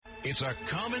It's a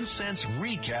common sense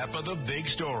recap of the big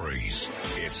stories.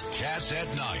 It's Cats at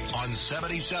Night on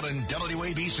 77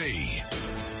 WABC.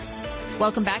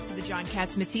 Welcome back to the John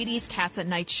Catsimatidis Cats at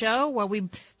Night show. Well, we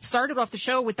started off the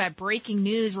show with that breaking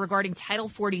news regarding Title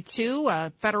 42.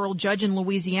 A federal judge in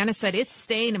Louisiana said it's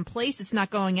staying in place. It's not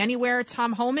going anywhere.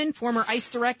 Tom Homan, former ICE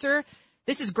director.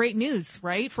 This is great news,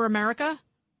 right, for America?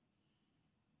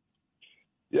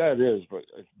 Yeah, it is, but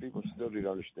people still need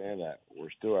to understand that we're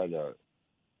still at an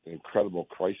incredible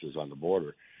crisis on the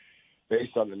border.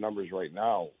 Based on the numbers right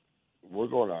now, we're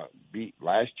going to beat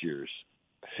last year's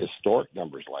historic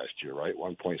numbers last year, right?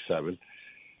 1.7.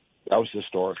 That was the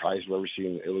historic highest we've ever seen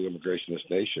in illegal immigration in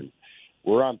this nation.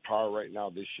 We're on par right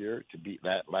now this year to beat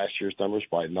that last year's numbers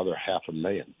by another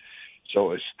 500,000.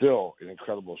 So it's still an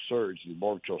incredible surge, and the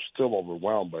Border Patrol's still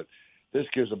overwhelmed, but this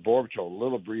gives the Border Patrol a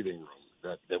little breathing room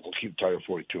that will keep Title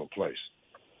 42 in place.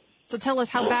 So tell us,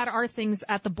 how bad are things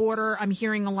at the border? I'm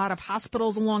hearing a lot of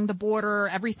hospitals along the border.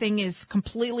 Everything is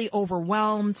completely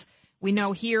overwhelmed. We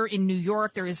know here in New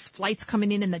York there is flights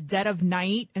coming in the dead of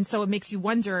night, and so it makes you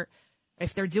wonder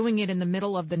if they're doing it in the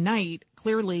middle of the night.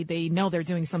 Clearly, they know they're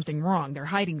doing something wrong. They're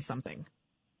hiding something.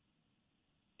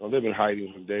 Well, they've been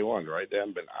hiding from day one, right? They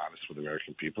haven't been honest with the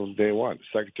American people from day one.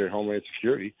 The Secretary of Homeland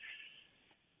Security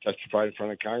testified in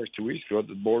front of Congress 2 weeks ago that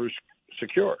the border's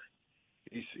secure.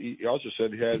 He also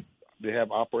said they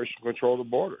have operational control of the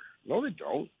border. No, they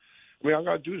don't. I mean, all I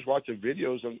got to do is watch the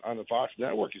videos on the Fox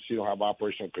network and see they don't have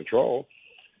operational control.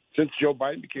 Since Joe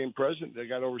Biden became president, they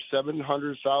got over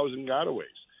 700,000 gotaways.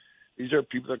 These are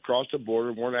people that crossed the border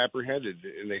and weren't apprehended,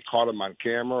 and they caught them on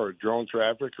camera or drone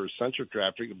traffic or sensor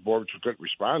traffic the border couldn't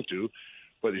respond to,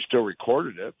 but they still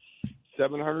recorded it.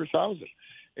 700,000.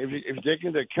 If you take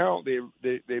into account,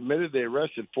 they admitted they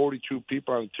arrested 42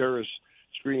 people on the terrorist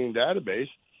screening database.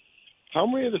 How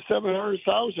many of the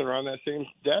 700,000 are on that same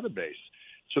database?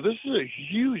 So this is a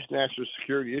huge national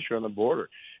security issue on the border.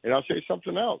 And I'll say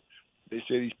something else. They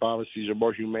say these policies are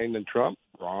more humane than Trump.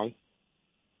 Wrong.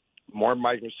 More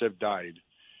migrants have died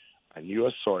on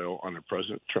U.S. soil under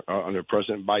President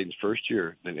Biden's first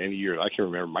year than any year I can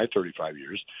remember. My 35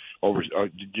 years, over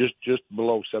just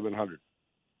below 700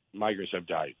 migrants have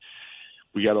died.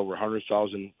 We got over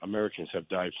 100,000 Americans have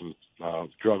died from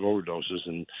drug overdoses,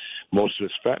 and most of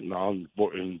it's fentanyl.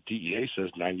 And DEA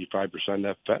says 95% of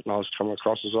that fentanyl is coming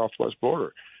across the southwest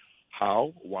border.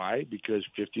 How? Why? Because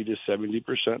 50 to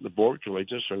 70% of the border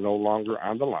agents are no longer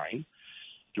on the line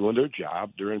doing their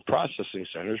job. They're in processing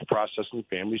centers, processing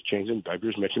families, changing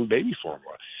diapers, making baby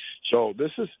formula. So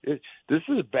this is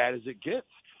as bad as it gets.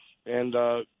 And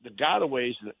the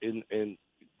gotaways in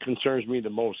concerns me the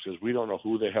most because we don't know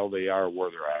who the hell they are or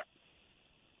where they're at.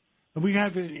 We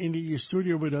have in the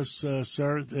studio with us,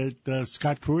 sir,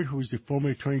 Scott Pruitt, who is the former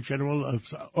Attorney General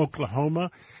of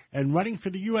Oklahoma and running for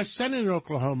the U.S. Senate in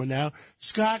Oklahoma now.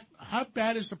 Scott, how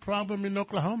bad is the problem in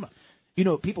Oklahoma? You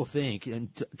know, people think, and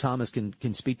Thomas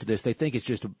can speak to this. They think it's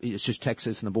just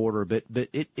Texas and the border, but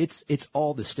it's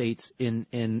all the states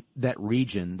in that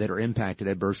region that are impacted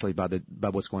adversely by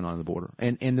what's going on the border.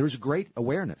 And there's great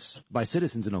awareness by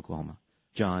citizens in Oklahoma,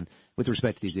 John, with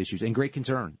respect to these issues, and great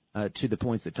concern to the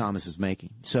points that Thomas is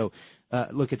making. So,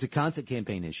 look, it's a constant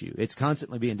campaign issue. It's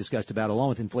constantly being discussed about, along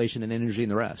with inflation and energy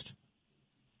and the rest.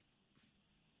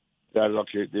 Yeah, look,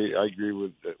 I agree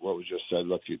with what was just said.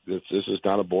 Look, this is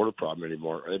not a border problem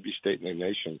anymore. Every state in the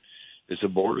nation is a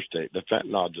border state. The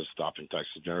fentanyl just stopped in Texas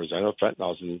and Arizona.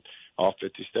 Fentanyl's in all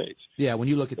 50 states. Yeah, when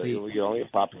you look at we only have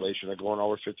a population of going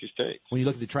over 50 states. When you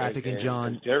look at the traffic in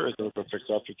John, and terrorism affects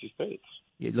all 50 states.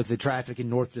 You look at the traffic in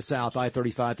north to south,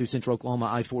 I-35 through central Oklahoma,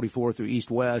 I-44 through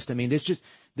east-west. I mean, this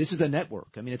is a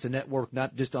network. I mean, it's a network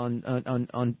not just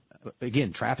on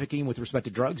again, trafficking with respect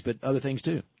to drugs, but other things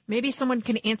too. Maybe someone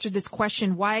can answer this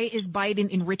question. Why is Biden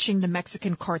enriching the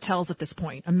Mexican cartels at this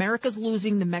point? America's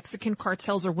losing, the Mexican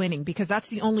cartels are winning, because that's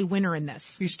the only winner in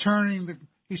this. He's turning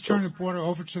the border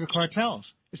over to the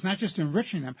cartels. It's not just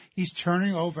enriching them. He's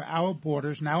turning over our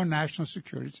borders and our national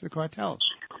security to the cartels.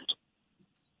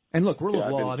 And look, rule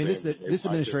of law. I mean, this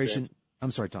administration.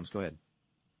 I'm sorry, Thomas. Go ahead.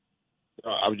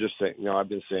 I was just saying. I've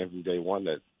been saying from day one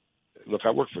that. Look,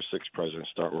 I worked for 6 presidents,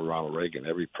 starting with Ronald Reagan.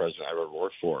 Every president I ever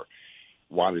worked for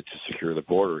wanted to secure the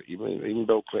border. Even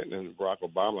Bill Clinton and Barack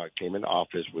Obama came into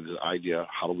office with the idea,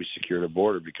 how do we secure the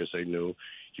border? Because they knew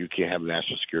you can't have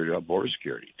national security without border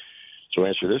security. So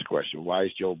answer this question. Why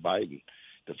is Joe Biden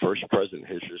the first president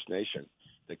in history of this nation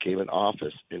that came in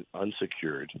office and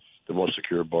unsecured the most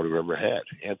secure border we've ever had?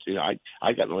 And,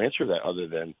 I got no answer to that other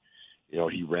than,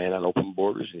 he ran on open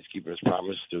borders and he's keeping his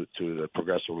promise to the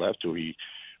progressive left who he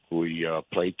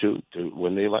played to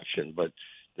win the election. But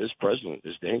this president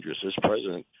is dangerous. This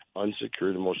president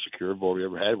unsecured, the most secure border we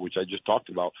ever had, which I just talked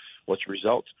about. What's the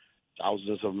result?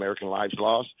 Thousands of American lives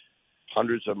lost,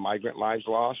 hundreds of migrant lives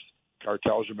lost.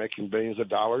 Cartels are making billions of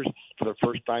dollars. For the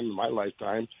first time in my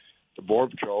lifetime, the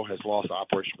Border Patrol has lost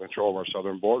operational control of our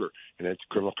southern border, and its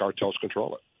criminal cartels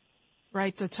control it.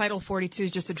 Right. So Title 42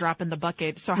 is just a drop in the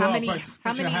bucket. So But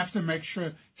you have to make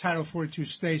sure Title 42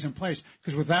 stays in place,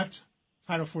 because without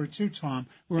Title 42, Tom,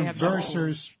 we're in very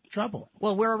serious trouble.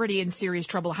 Well, we're already in serious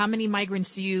trouble. How many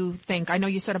migrants do you think? I know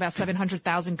you said about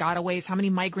 700,000 gotaways. How many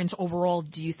migrants overall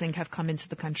do you think have come into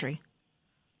the country?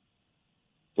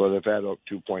 Well, they've had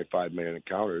 2.5 million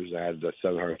encounters and had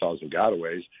 700,000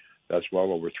 gotaways. That's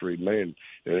well over 3 million.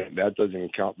 And that doesn't even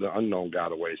count the unknown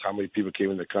gotaways. How many people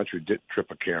came in the country, didn't trip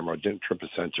a camera, didn't trip a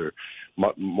sensor?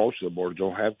 Most of the borders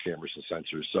don't have cameras and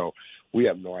sensors, so we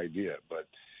have no idea. But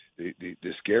the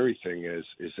scary thing is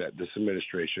that this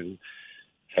administration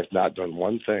has not done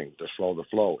one thing to slow the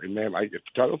flow. And, ma'am, if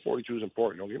Title 42 is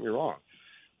important, don't get me wrong.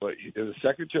 But if the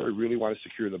Secretary really wanted to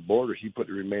secure the border, he put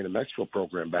the Remain in Mexico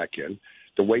program back in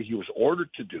the way he was ordered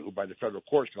to do by the federal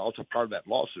courts, and also part of that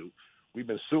lawsuit. We've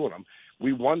been suing him.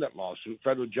 We won that lawsuit.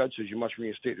 Federal judge says you must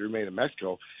reinstate the Remain in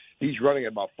Mexico. He's running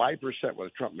at about 5% what the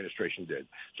Trump administration did.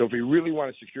 So if he really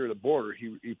wanted to secure the border,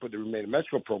 he put the Remain in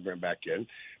Mexico program back in.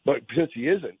 But since he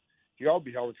isn't, he ought to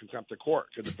be held in contempt of court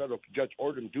because the federal judge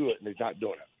ordered him to do it, and he's not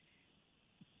doing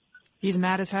it. He's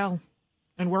mad as hell.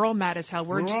 And we're all mad as hell.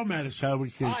 We're all mad as hell. We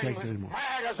can't take it anymore.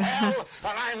 Mad as hell,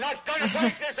 and I'm not going to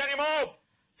take this anymore.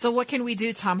 So what can we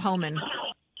do, Tom Homan?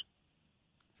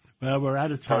 Well, we're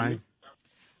out of time.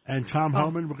 And Tom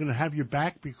Homan, we're going to have you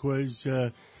back because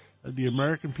the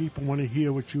American people want to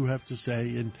hear what you have to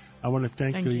say. And I want to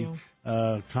thank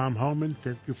Tom Homan.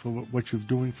 Thank you for what you're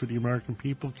doing for the American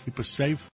people. Keep us safe.